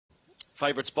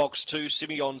Favourites box 2,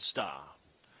 Simeon Star.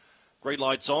 Green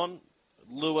lights on.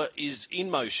 Lure is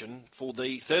in motion for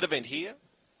the third event here.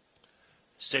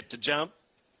 Set to jump.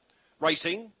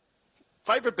 Racing.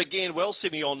 Favourite began well,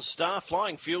 Simeon Star.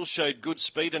 Flying Fuel showed good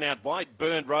speed and out wide.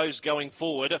 Burned Rose going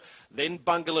forward. Then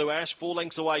Bungaloo Ash, 4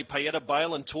 lengths away. Payetta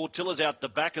Bale and Tortilla's out the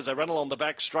back as they run along the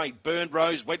back straight. Burned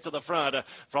Rose went to the front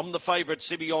from the favourite,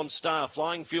 Simeon Star.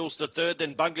 Flying Fuel's to third,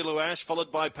 then Bungaloo Ash,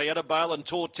 followed by Payetta Bale and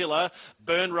Tortilla.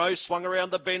 Burn Rose swung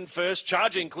around the bend first.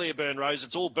 Charging clear Burn Rose.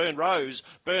 It's all Burn Rose.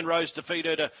 Burn Rose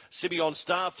defeated Simeon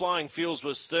Star. Flying Fuels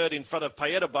was third in front of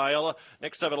Payetta Bale.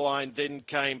 Next over the line then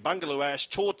came Bungaloo Ash.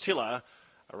 Tortilla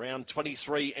around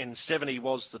 23.70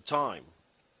 was the time.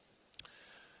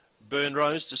 Burn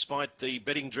Rose, despite the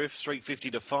betting drift,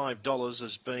 $3.50 to $5,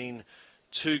 has been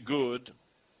too good.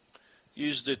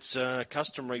 Used its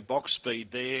customary box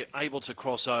speed there, able to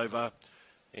cross over,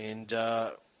 and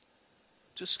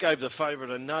just gave the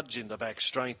favourite a nudge in the back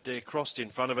straight there, crossed in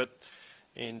front of it,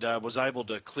 and was able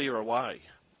to clear away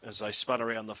as they spun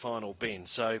around the final bend.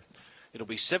 So it'll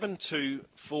be 7, 2,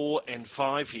 4 and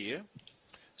 5 here.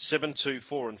 7, 2,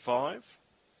 4 and 5.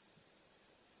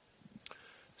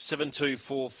 7, 2,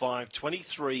 4, 5,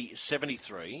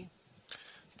 23.73.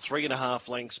 3.5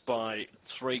 lengths by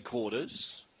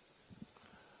 3/4.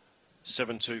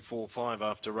 7, 2, 4, 5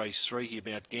 after race 3 here,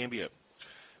 Mt-Gambier.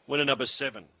 Winner number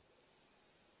 7.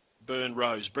 Burn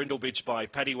Rose. Brindle Bitch by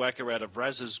Paddy Wacker out of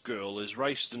Raz's Girl is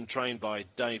raced and trained by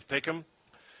Dave Peckham.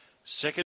 Second.